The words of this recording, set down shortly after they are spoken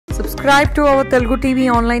Subscribe to our Telugu TV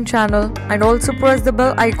online channel and also press the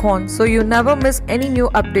bell icon so you never miss any new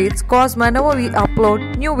updates, cause whenever we upload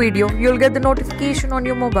new video you'll get the notification on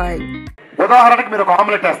your mobile. ఉదాహరణకు మీరు ఒక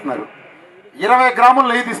omelette వేస్తున్నారు, 20 గ్రాముల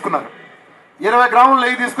నెయ్యి తీసుకున్నారు, 20 గ్రాముల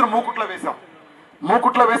నెయ్యి తీసుకుని మూకుట్లో వేసాం,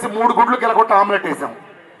 మూకుట్లో వేసి 3 గుడ్లు గిలగొట్టి ఆమ్లెట్ వేసాం.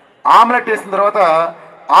 ఆమ్లెట్ వేసిన తర్వాత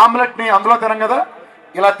ఆమ్లెట్ని అందులో తినం కదా,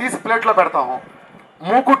 ఇలా తీసి ప్లేట్లో పెడతాము.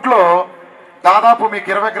 మూకుట్లో దాదాపు మీకు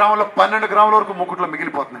 20 గ్రాముల 12 గ్రాముల వరకు మూకుట్లో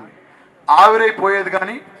మిగిలిపోతుందండి. ఆవిరైపోయేది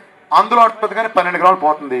కానీ అందులో అట్టుతుంది కానీ 12 గ్రాములు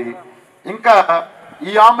పోతుంది. ఇంకా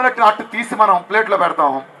ఈ ఆమ్లెట్ అట్టు తీసి మనం ప్లేట్లో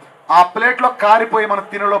పెడతాం. ఆ ప్లేట్లో కారిపోయి మనం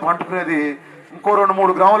తినలో పండుకునేది ఇంకో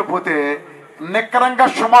 2-3 గ్రాములు పోతే నిక్కరంగా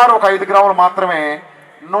సుమారు ఒక 5 గ్రాములు మాత్రమే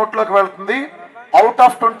నోట్లోకి వెళ్తుంది. అవుట్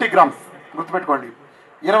ఆఫ్ 20 గ్రామ్స్ గుర్తుపెట్టుకోండి.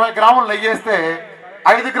 20 గ్రాములు నెయ్యి వేస్తే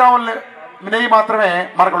 5 గ్రాముల నెయ్యి మాత్రమే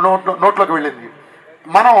మనకు నోట్లోకి వెళ్ళింది.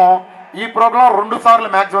 మనం ఈ ప్రోగ్రాం 2 సార్లు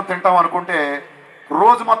మ్యాక్సిమం తింటాం అనుకుంటే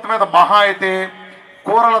రోజు మొత్తం మీద మహా అయితే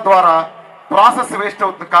కూరల ద్వారా ప్రాసెస్ వేస్ట్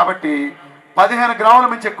అవుతుంది కాబట్టి 15 గ్రాముల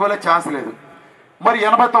మించి ఎక్కువలే ఛాన్స్ లేదు. మరి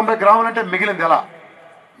 80-90 గ్రాములు అంటే మిగిలింది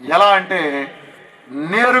ఎలా అంటే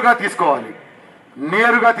నేరుగా తీసుకోవాలి.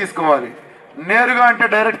 నేరుగా అంటే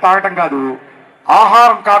డైరెక్ట్ తాగటం కాదు,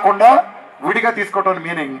 ఆహారం కాకుండా విడిగా తీసుకోవటం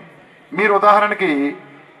మీనింగ్. మీరు ఉదాహరణకి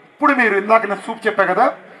ఇప్పుడు మీరు ఇందాక నేను సూప్ చెప్పా కదా,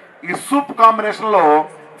 ఈ సూప్ కాంబినేషన్లో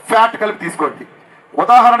ఫ్యాట్ కలిపి తీసుకోండి.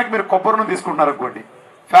 ఉదాహరణకి మీరు కొబ్బరి నూనె తీసుకుంటున్నారు అనుకోండి,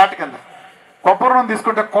 ఫ్యాట్ కింద కొబ్బరి నూనె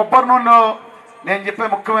తీసుకుంటే కొబ్బరి నూనెలో నేను చెప్పే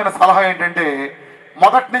ముఖ్యమైన సలహా ఏంటంటే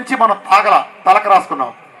మొదటి నుంచి మనం తలకు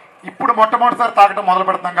రాసుకున్నాం, ఇప్పుడు మొట్టమొదటిసారి తాగటం మొదలు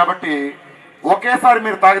పెడతాం కాబట్టి ఒకేసారి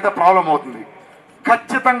మీరు తాగితే ప్రాబ్లం అవుతుంది.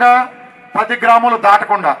 ఖచ్చితంగా 10 గ్రాములు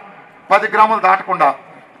దాటకుండా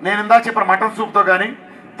నేను ఇందా చెప్పిన మటన్ సూప్తో కానీ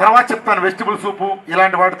తర్వాత చెప్తాను వెజిటబుల్ సూపు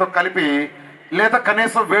ఇలాంటి వాటితో కలిపి లేదా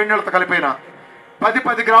కనీసం వేడి నీళ్ళతో కలిపినా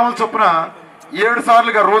 10 గ్రాముల చొప్పున 7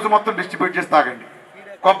 సార్లుగా రోజు మొత్తం డిస్ట్రిబ్యూట్ చేసి తాగండి.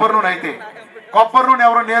 కొబ్బరి నూనె అయితే కొబ్బరి నూనె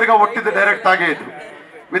ఎవరో నేరుగా ఒట్టిది డైరెక్ట్ తాగేది,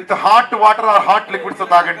 with hot water or hot లిక్విడ్స్తో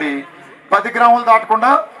తాగండి. 10 గ్రాములు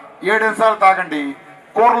దాటకుండా 7 సార్లు తాగండి.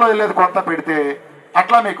 కూరలో వెళ్ళేది కొంత పెడితే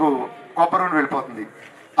అట్లా మీకు కొబ్బరి నూనె వెళ్ళిపోతుంది.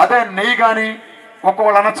 అదే నెయ్యి కానీ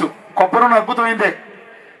ఒక్కొక్కళ్ళు అనొచ్చు కొబ్బరి నూనె అద్భుతమైందే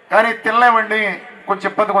కానీ తినలేమండి కొంచెం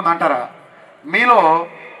ఇబ్బంది కొంత అంటారా? మీలో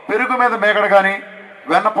పెరుగు మీద మేగడ కానీ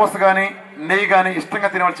వెన్నపూస కానీ నెయ్యి కానీ ఇష్టంగా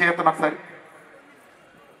తినేవాళ్ళు చేయొద్దు. ఒకసారి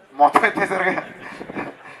మొత్తం ఎత్తేసారుగా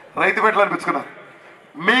రైతు బిడ్డలు అనిపించుకున్నారు.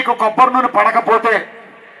 మీకు కొబ్బరి నూనె పడకపోతే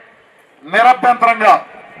నిరభ్యంతరంగా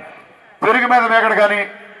పెరుగు మీద మేగడ కానీ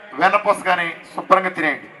వెన్నపూస కానీ శుభ్రంగా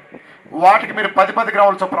తినేయండి. వాటికి మీరు 10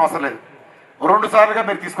 గ్రాముల చొప్పున అవసరం లేదు, 2 సార్లుగా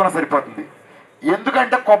మీరు తీసుకున్నా సరిపోతుంది.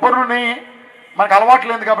 ఎందుకంటే కొబ్బరి నూనె మనకు అలవాటు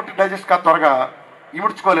లేదు కాబట్టి డైజెస్ట్ కాదు, త్వరగా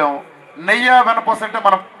ఇముడ్చుకోలేము. నెయ్యి వెన్నపూస అంటే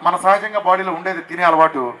మన సహజంగా బాడీలో ఉండేది తినే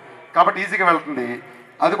అలవాటు కాబట్టి ఈజీగా వెళ్తుంది.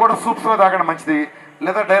 అది కూడా సూప్స్లో తాగడం మంచిది,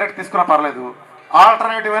 లేదా డైరెక్ట్ తీసుకున్నా పర్లేదు.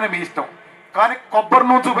 ఆల్టర్నేటివ్ అయినా మీ ఇష్టం, కానీ కొబ్బరి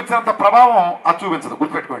నూనె చూపించినంత ప్రభావం అది చూపించదు,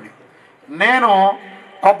 గుర్తుపెట్టుకోండి. నేను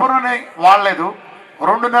కొబ్బరి నూనె వాడలేదు,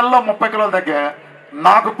 2 నెలల్లో 30 కిలోలు తగ్గా.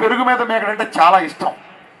 నాకు పెరుగు మీద మేకడంటే చాలా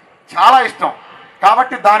ఇష్టం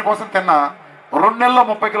కాబట్టి దానికోసం తిన్నా 2 నెలల్లో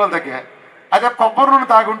 30 కిలోలు తగ్గా. అదే కొబ్బరి నూనె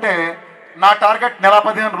తాగుంటే నా టార్గెట్ నెల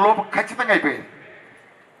 15 లోపు ఖచ్చితంగా అయిపోయేది.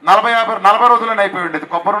 40 రోజుల్లోనే అయిపోయి ఉండేది.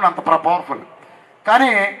 కొబ్బరి నూనె అంత పవర్ఫుల్.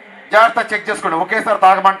 కానీ జాగ్రత్త చెక్ చేసుకోండి, ఒకేసారి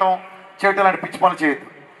తాగమంటాం చేయటం లాంటి పిచ్చి పనులు చేయొద్దు.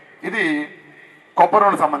 ఇది కొబ్బరి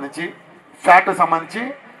నూనె సంబంధించి. ఫ్యాట్ సంబంధించి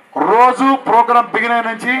రోజు ప్రోగ్రాం బిగినర్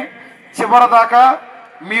నుంచి చివరి దాకా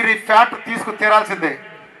మీరు ఈ ఫ్యాట్ తీసుకు తీరాల్సిందే.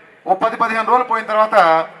 ఓ 10-15 రోజులు పోయిన తర్వాత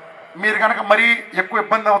మీరు కనుక మరీ ఎక్కువ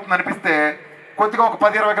ఇబ్బంది అవుతుంది అనిపిస్తే కొద్దిగా ఒక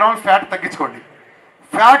 10-20 గ్రాములు ఫ్యాట్ తగ్గించుకోండి.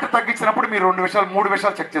 ఫ్యాట్ తగ్గించినప్పుడు మీరు 3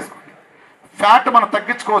 విషయాలు చెక్ చేసుకోండి. ఫ్యాట్ మనం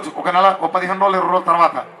తగ్గించుకోవచ్చు ఒక నెల, ఒక 15 రోజులు 20 రోజుల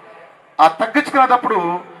తర్వాత. ఆ తగ్గించుకునేటప్పుడు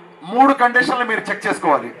 3 కండిషన్లు మీరు చెక్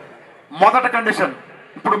చేసుకోవాలి. మొదటి కండిషన్,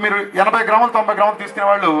 ఇప్పుడు మీరు 80 గ్రాములు 90 గ్రాములు తీసుకునే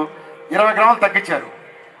వాళ్ళు 20 గ్రాములు తగ్గించారు.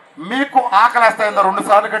 మీకు ఆకలేస్తాయిందా? 2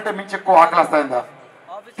 సార్లు కంటే మించి ఎక్కువ ఆకలేస్తాయిందా?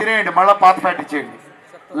 తినేయండి, మళ్ళీ పాత ఫ్యాట్ ఇచ్చేయండి.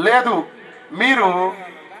 లేదు మీరు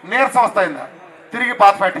నీరసం వస్తాయిందా? తిరిగి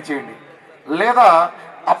పాత ఫ్యాట్ ఇచ్చేయండి. లేదా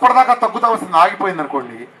అప్పటిదాకా తగ్గుతా వస్తుంది ఆగిపోయింది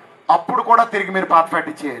అనుకోండి, అప్పుడు కూడా తిరిగి మీరు పాత ఫ్యాట్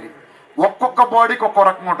ఇచ్చేయాలి. ఒక్కొక్క బాడీకి ఒక్కో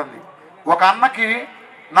రకంగా ఉంటుంది. ఒక అన్నకి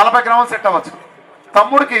 40 గ్రాములు సెట్ అవ్వచ్చు,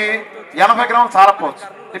 తమ్ముడికి 80 గ్రాములు చాలకపోవచ్చు.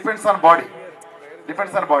 Depends on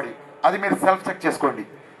body. అది మీరు సెల్ఫ్ చెక్ చేసుకోండి.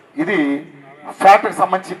 ఇది ఫ్యాట్కి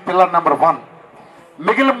సంబంధించి పిల్లర్ నెంబర్ 1.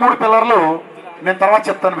 మిగిలిన 3 పిల్లర్లు నేను తర్వాత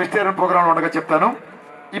చెప్తాను, వెజిటేరియన్ ప్రోగ్రాంలో ఉండగా చెప్తాను.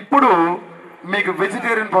 ఇప్పుడు మీకు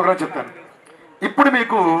వెజిటేరియన్ ప్రోగ్రాం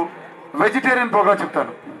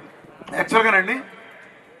చెప్తాను. యాక్చువల్గానండి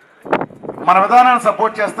మన విధానాన్ని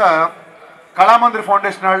సపోర్ట్ చేస్తా కళామందిర్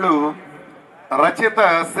ఫౌండేషన్ వాళ్ళు రచయిత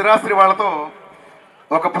శ్రీరాశ్రీ వాళ్ళతో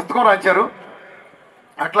ఒక పుస్తకం రాయించారు.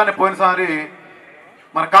 అట్లానే పోయినసారి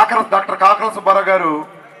మన డాక్టర్ కాకర సుబ్బారావు గారు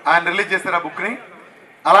ఆయన రిలీజ్ చేశారు ఆ బుక్ని.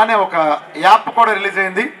 అలానే ఒక యాప్ కూడా రిలీజ్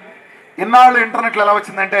అయింది. ఇన్నాళ్ళు ఇంటర్నెట్లో ఎలా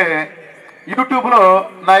వచ్చిందంటే యూట్యూబ్లో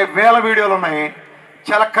నా వేల వీడియోలు ఉన్నాయి.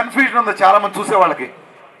 చాలా కన్ఫ్యూజన్ ఉంది చాలామంది చూసేవాళ్ళకి.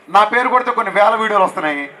 నా పేరు కొడితే కొన్ని వేల వీడియోలు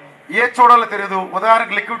వస్తున్నాయి, ఏది చూడాలో తెలియదు.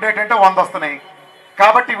 ఉదాహరణకి లిక్విడ్ డైట్ అంటే 100 వస్తున్నాయి.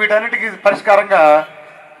 కాబట్టి వీటన్నిటికీ పరిష్కారంగా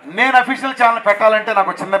నేను అఫీషియల్ ఛానల్ పెట్టాలంటే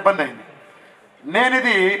నాకు చిన్న ఇబ్బంది అయింది. నేను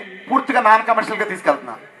ఇది పూర్తిగా నాన్ కమర్షియల్గా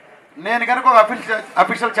తీసుకెళ్తున్నాను. నేను కనుక ఒక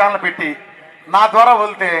అఫీషియల్ ఛానల్ పెట్టి నా ద్వారా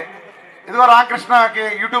వదిలితే ఇదిగో రామకృష్ణకి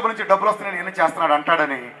యూట్యూబ్ నుంచి డబ్బులు వస్తున్నాయి నేను చేస్తున్నాడు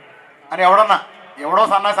అంటాడని ఎవడో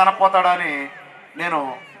సన్నాసి అనకపోతాడా అని నేను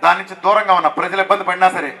దాని నుంచి దూరంగా ఉన్నా. ప్రజలు ఇబ్బంది పడినా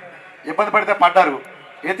సరే, ఇబ్బంది పడితే పడ్డారు,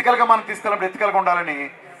 ఎథికల్గా మనం తీసుకెళ్ళినప్పుడు ఎథికల్గా ఉండాలని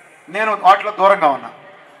నేను వాటిలో దూరంగా ఉన్నా.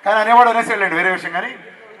 కానీ అనేవాడు అనేసి వెళ్ళండి, వేరే విషయం. కానీ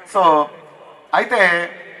సో అయితే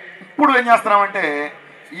ఇప్పుడు ఏం చేస్తున్నామంటే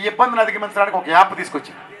ఈ ఇబ్బందిని అధిగమించడానికి ఒక యాప్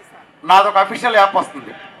తీసుకొచ్చి నాది ఒక అఫీషియల్ యాప్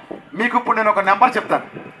వస్తుంది. మీకు ఇప్పుడు నేను ఒక నెంబర్ చెప్తాను.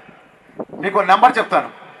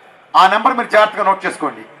 ఆ నెంబర్ మీరు జాగ్రత్తగా నోట్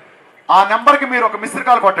చేసుకోండి. ఆ నెంబర్కి మీరు ఒక మిస్డ్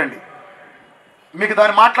కాల్ కొట్టండి. మీకు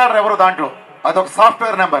దాన్ని మాట్లాడరు ఎవరు దాంట్లో, అదొక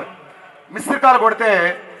సాఫ్ట్వేర్ నెంబర్. మిస్డ్ కాల్ కొడితే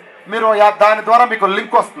మీరు దాని ద్వారా మీకు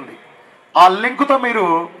లింక్ వస్తుంది. ఆ లింక్తో మీరు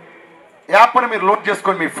యాప్ని మీరు లోడ్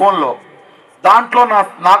చేసుకోండి మీ ఫోన్లో. దాంట్లో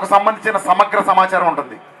నాకు సంబంధించిన సమగ్ర సమాచారం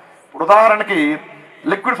ఉంటుంది. ఇప్పుడు ఉదాహరణకి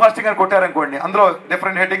లిక్విడ్ ఫాస్టింగ్ అని కొట్టారనుకోండి, అందులో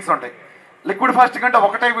డిఫరెంట్ హెడ్డింగ్స్ ఉంటాయి. లిక్విడ్ ఫాస్టింగ్ అంటే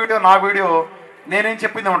ఒకటే వీడియో, నా వీడియో నేనేం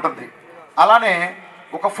చెప్పింది ఉంటుంది. అలానే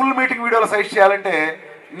ఒక ఫుల్ మీటింగ్ వీడియోలో సజెస్ట్ చేయాలంటే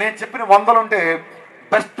నేను చెప్పిన 100 ఉంటే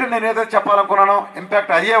బెస్ట్ నేను ఏదైతే చెప్పాలనుకున్నానో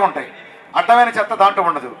ఇంపాక్ట్ అయ్యే ఉంటాయి. అడ్డమైన చెత్త దాంట్లో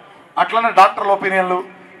ఉండదు. అట్లనే డాక్టర్ల ఒపీనియన్లు,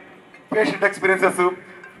 పేషెంట్ ఎక్స్పీరియన్సెస్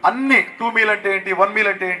అన్నీ 2 మీల్ అంటే ఏంటి, 1 మీల్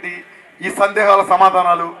అంటే ఏంటి, ఈ సందేహాల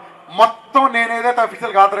సమాధానాలు మొత్తం నేను ఏదైతే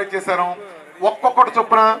అఫీషియల్గా ఆథరైజ్ చేశానో ఒక్కొక్కటి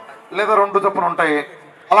చొప్పున లేదా 2 చొప్పున ఉంటాయి.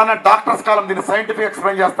 అలానే డాక్టర్స్ కాలం దీన్ని సైంటిఫిక్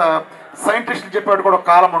ఎక్స్ప్లెయిన్ చేస్తా. సైంటిస్టులు చెప్పేవాడు కూడా ఒక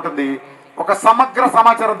కాలం ఉంటుంది. ఒక సమగ్ర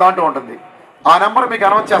సమాచారం దాంట్లో ఉంటుంది. ఆ నెంబర్ మీకు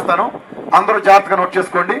అనౌన్స్ చేస్తాను, అందరూ జాగ్రత్తగా నోట్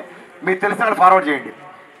చేసుకోండి. మీకు తెలిసిన వాళ్ళు ఫార్వర్డ్ చేయండి.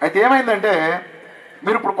 అయితే ఏమైందంటే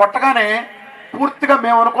మీరు ఇప్పుడు కొట్టగానే పూర్తిగా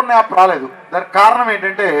మేము అనుకున్న యాప్ రాలేదు. దానికి కారణం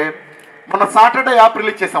ఏంటంటే మొన్న సాటర్డే యాప్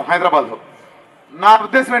రిలీజ్ చేసాం హైదరాబాద్లో. నా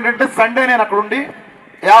ఉద్దేశం ఏంటంటే సండే నేను అక్కడ ఉండి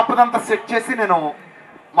యాప్ అంతా సెట్ చేసి నేను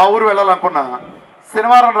మా ఊరు వెళ్ళాలనుకున్నా.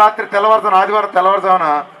 శనివారం రాత్రి ఆదివారం తెల్లవారుజామున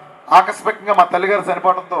ఆకస్మికంగా మా తల్లిగారు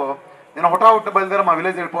చనిపోవడంతో నేను హుటాహుటిన బయలుదేరి మా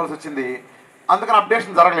విలేజ్ వెళ్ళిపోవాల్సి వచ్చింది. అందుకని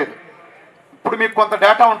అప్డేషన్ జరగలేదు. ఇప్పుడు మీకు కొంత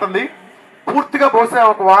డేటా ఉంటుంది. పూర్తిగా బహుశా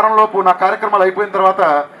ఒక వారంలోపు నా కార్యక్రమాలు అయిపోయిన తర్వాత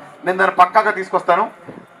నేను దాన్ని పక్కాగా తీసుకొస్తాను.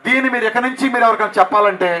 దీన్ని మీరు ఎక్కడి నుంచి మీరు ఎవరికైనా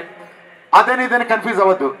చెప్పాలంటే ఇదని కన్ఫ్యూజ్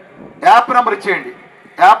అవ్వద్దు. యాప్ నెంబర్ ఇచ్చేయండి.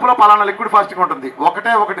 యాప్లో పలానా లిక్విడ్ ఫాస్టింగ్ ఉంటుంది, ఒకటి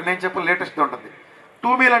నేను చెప్పిన లేటెస్ట్ ఉంటుంది.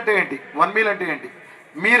 2 మీల్ అంటే ఏంటి, 1 మీల్ అంటే ఏంటి,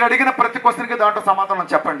 మీరు అడిగిన ప్రతి క్వశ్చన్కి దాంట్లో సమాధానం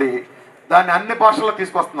చెప్పండి. దాన్ని అన్ని భాషల్లో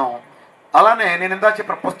తీసుకొస్తున్నాం. అలానే నేను ఇందా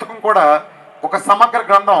చెప్పిన పుస్తకం కూడా ఒక సమగ్ర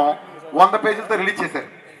గ్రంథం 100 పేజీలతో రిలీజ్ చేశారు.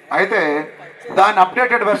 అయితే దాని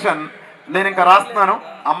అప్డేటెడ్ వెర్షన్ నేను ఇంకా రాస్తున్నాను.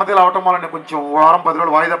 అమ్మదిలు అవటం వల్ల కొంచెం వారం 10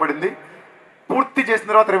 రోజులు వాయిదా పడింది. పూర్తి చేసిన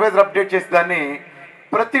తర్వాత రివైజ్ అప్డేట్ చేసి దాన్ని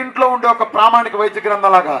ప్రతి ఇంట్లో ఉండే ఒక ప్రామాణిక వైద్య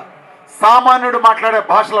గ్రంథంలాగా సామాన్యుడు మాట్లాడే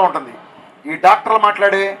భాషలో ఉంటుంది. ఈ డాక్టర్లు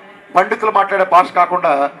మాట్లాడే, పండితులు మాట్లాడే భాష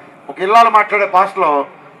కాకుండా ఒక ఇల్లాలు మాట్లాడే భాషలో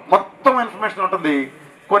మొత్తం ఇన్ఫర్మేషన్ ఉంటుంది.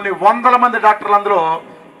 కొన్ని 100 మంది డాక్టర్లు అందులో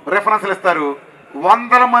రెఫరెన్స్లు ఇస్తారు.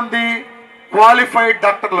 100 మంది క్వాలిఫైడ్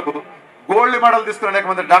డాక్టర్లకు గోల్డ్ మెడల్ తీసుకుని అనేక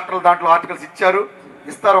మంది డాక్టర్లు దాంట్లో ఆర్టికల్స్ ఇస్తారు.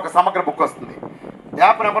 ఒక సమగ్ర బుక్ వస్తుంది.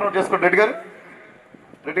 యాప్ నెంబర్ నోట్ చేసుకోండి. రెడ్డి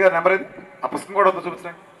గారు నెంబర్ ఇది, ఆ పుస్తకం కూడా వద్దు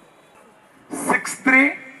చూపించండి. 639063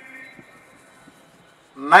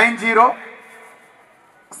 90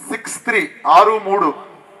 000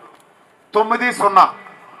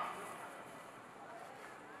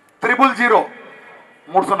 3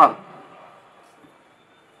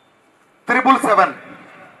 777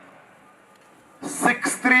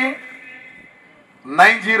 6390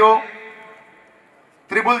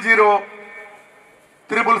 000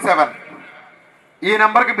 777. ఈ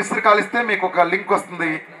నెంబర్కి మిస్డ్ కాల్ ఇస్తే మీకు ఒక లింక్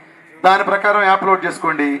వస్తుంది. దాని ప్రకారం యాప్ లోడ్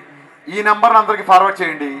చేసుకోండి. ఈ నెంబర్ని అందరికీ ఫార్వర్డ్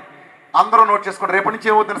చేయండి. అందరూ నోట్ చేసుకోండి. రేపటి నుంచి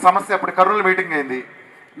ఏమవుతుంది సమస్య, అప్పుడు కర్నూలు మీటింగ్ అయింది.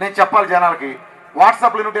 నేను చెప్పాలి జనాలకి,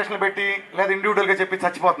 వాట్సాప్లో ఇన్విటేషన్లు పెట్టి లేదా ఇండివిజువల్గా చెప్పి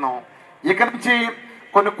చచ్చిపోతున్నాం. ఇక నుంచి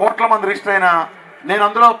కొన్ని కోట్ల మంది రిజిస్టర్ అయినా నేను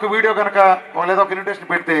అందులో ఒక వీడియో కనుక లేదా ఒక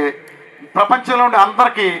ఇన్విటేషన్ పెడితే ప్రపంచంలో ఉండే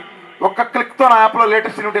అందరికీ ఒక్క క్లిక్తో నా యాప్లో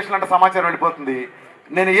లేటెస్ట్ ఇన్విటేషన్ అంటే సమాచారం వెళ్ళిపోతుంది.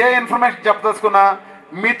 నేను ఏ ఇన్ఫర్మేషన్ చెప్పదలుచుకున్నా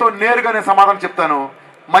మీతో నేరుగా నేను సమాధానం చెప్తాను.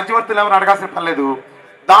 మధ్యవర్తులు ఎవరు అడగాల్సిన పని లేదు.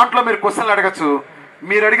 దాంట్లో మీరు క్వశ్చన్లు అడగచ్చు.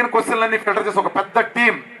 మీరు అడిగిన క్వశ్చన్లన్నీ ఫిల్టర్ చేసి ఒక పెద్ద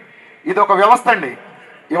టీం, ఇది ఒక వ్యవస్థ అండి.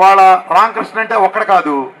 ఇవాళ రామకృష్ణ అంటే ఒక్కడ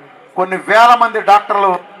కాదు, కొన్ని వేల మంది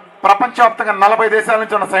డాక్టర్లు, ప్రపంచవ్యాప్తంగా 40 దేశాల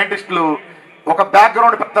నుంచి ఉన్న సైంటిస్టులు, ఒక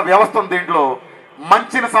బ్యాక్గ్రౌండ్ పెద్ద వ్యవస్థ ఉంది. దీంట్లో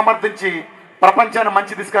మంచిని సమర్థించి ప్రపంచాన్ని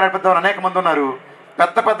మంచి తీసుకునే పెద్ద అనేక మంది ఉన్నారు.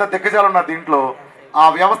 పెద్ద పెద్ద దిగ్గజాలు ఉన్నారు దీంట్లో. ఆ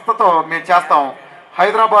వ్యవస్థతో మేము చేస్తాం.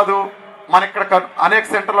 హైదరాబాదు మన ఇక్కడ అనేక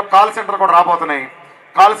సెంటర్లో కాల్ సెంటర్లు కూడా రాబోతున్నాయి.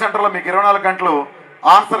 కాల్ సెంటర్లో మీకు 24 గంటలు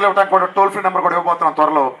ఆన్సర్లు ఇవ్వడానికి కూడా టోల్ ఫ్రీ నెంబర్ కూడా ఇవ్వబోతున్నాం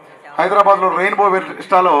త్వరలో. హైదరాబాద్లో రెయిన్బో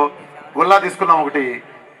విస్టాలో ఉల్లా తీసుకున్నాం ఒకటి.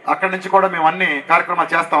 అక్కడి నుంచి కూడా మేము అన్ని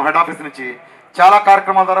కార్యక్రమాలు చేస్తాం. హెడ్ ఆఫీస్ నుంచి చాలా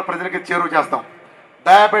కార్యక్రమాల ద్వారా ప్రజలకి చేరువ చేస్తాం.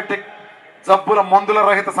 డయాబెటిక్ జబ్బుల మందుల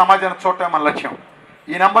రహిత సమాజాన్ని చూడటం మన లక్ష్యం.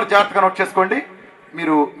 ఈ నెంబర్ జాగ్రత్తగా నోట్ చేసుకోండి.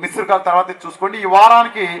 మీరు మిస్డ్ కాల్ తర్వాత చూసుకోండి. ఈ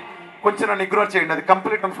వారానికి కొంచెం నన్ను ఇగ్నోర్ చేయండి. అది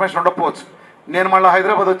కంప్లీట్ ఇన్ఫర్మేషన్ ఉండకపోవచ్చు. నేను మళ్ళీ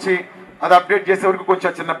హైదరాబాద్ వచ్చి అది అప్డేట్ చేసే వరకు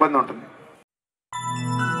కొంచెం చిన్న ఇబ్బంది ఉంటుంది.